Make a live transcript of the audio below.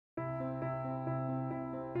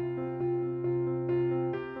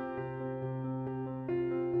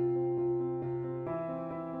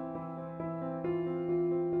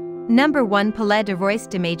Number 1. Palais de Rois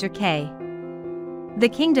de Majorca. The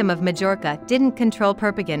Kingdom of Majorca didn't control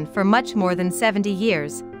Perpignan for much more than 70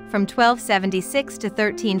 years, from 1276 to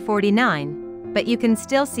 1349, but you can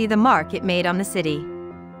still see the mark it made on the city.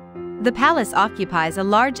 The palace occupies a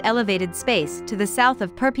large elevated space to the south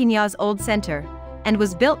of Perpignan's old center, and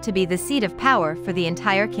was built to be the seat of power for the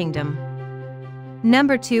entire kingdom.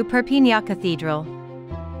 Number 2. Perpignan Cathedral.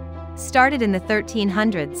 Started in the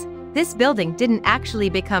 1300s, this building didn't actually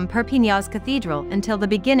become Perpignan's cathedral until the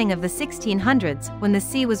beginning of the 1600s when the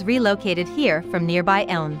see was relocated here from nearby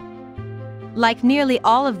Elne. Like nearly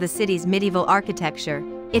all of the city's medieval architecture,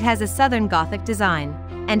 it has a Southern Gothic design,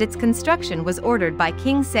 and its construction was ordered by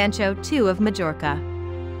King Sancho II of Majorca.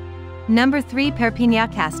 Number 3. Perpignan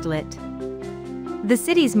Castellet. The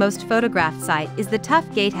city's most photographed site is the tough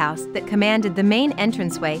gatehouse that commanded the main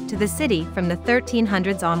entranceway to the city from the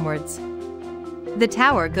 1300s onwards. The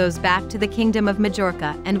tower goes back to the Kingdom of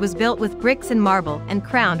Majorca and was built with bricks and marble and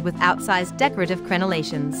crowned with outsized decorative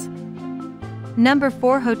crenellations. Number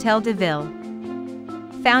 4. Hotel de Ville.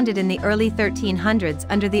 Founded in the early 1300s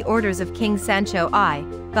under the orders of King Sancho I,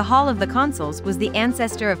 the Hall of the Consuls was the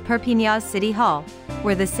ancestor of Perpignan's City Hall,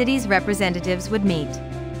 where the city's representatives would meet.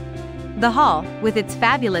 The hall, with its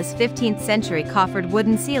fabulous 15th-century coffered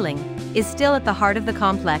wooden ceiling, is still at the heart of the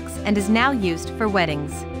complex and is now used for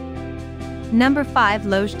weddings. Number 5.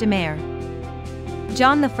 Loge de Mer.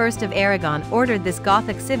 John I of Aragon ordered this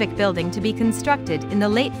Gothic civic building to be constructed in the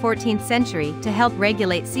late 14th century to help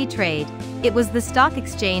regulate sea trade. It was the stock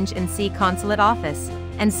exchange and sea consulate office,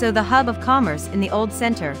 and so the hub of commerce in the old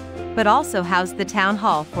center, but also housed the town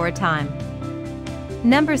hall for a time.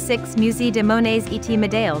 Number 6. Musée de Monnaies et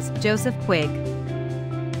Médailles, Joseph Puig.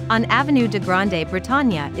 On Avenue de Grande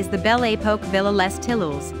Bretagne is the Belle Époque Villa Les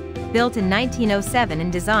Tilleuls, built in 1907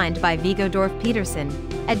 and designed by Viggo Dorf Petersen,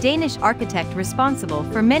 a Danish architect responsible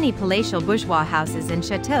for many palatial bourgeois houses and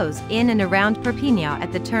chateaux in and around Perpignan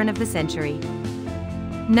at the turn of the century.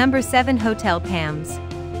 Number 7. Hotel Pams.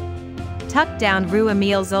 Tucked down Rue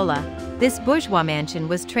Émile Zola, this bourgeois mansion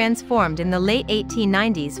was transformed in the late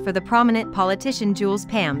 1890s for the prominent politician Jules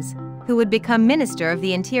Pams, who would become Minister of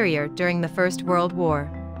the Interior during the First World War.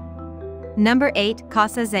 Number 8.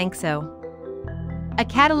 Casa Zanxo. A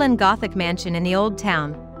Catalan Gothic mansion in the Old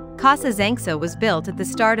Town, Casa Zanxo was built at the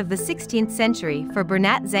start of the 16th century for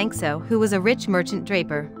Bernat Zanxo, who was a rich merchant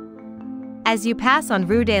draper. As you pass on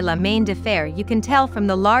Rue de la Main de Fer, you can tell from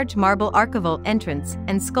the large marble archivolt entrance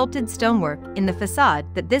and sculpted stonework in the facade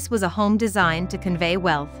that this was a home designed to convey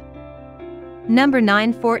wealth. Number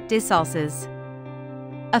 9. Fort des Salses.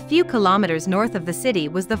 A few kilometers north of the city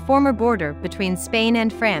was the former border between Spain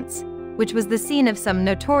and France, which was the scene of some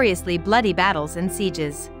notoriously bloody battles and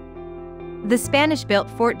sieges. The Spanish-built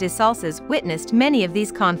Fort des Salses witnessed many of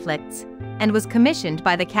these conflicts, and was commissioned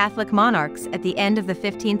by the Catholic monarchs at the end of the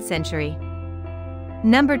 15th century.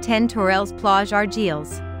 Number 10. Tourelles Plage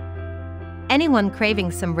Argilles. Anyone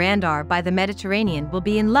craving some randar by the Mediterranean will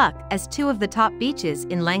be in luck, as two of the top beaches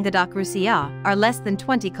in Languedoc-Roussillon are less than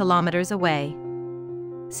 20 kilometers away.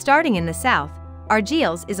 Starting in the south,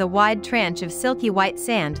 Argilles is a wide trench of silky white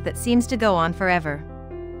sand that seems to go on forever.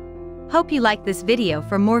 Hope you like this video.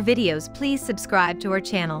 For more videos, please subscribe to our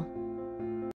channel.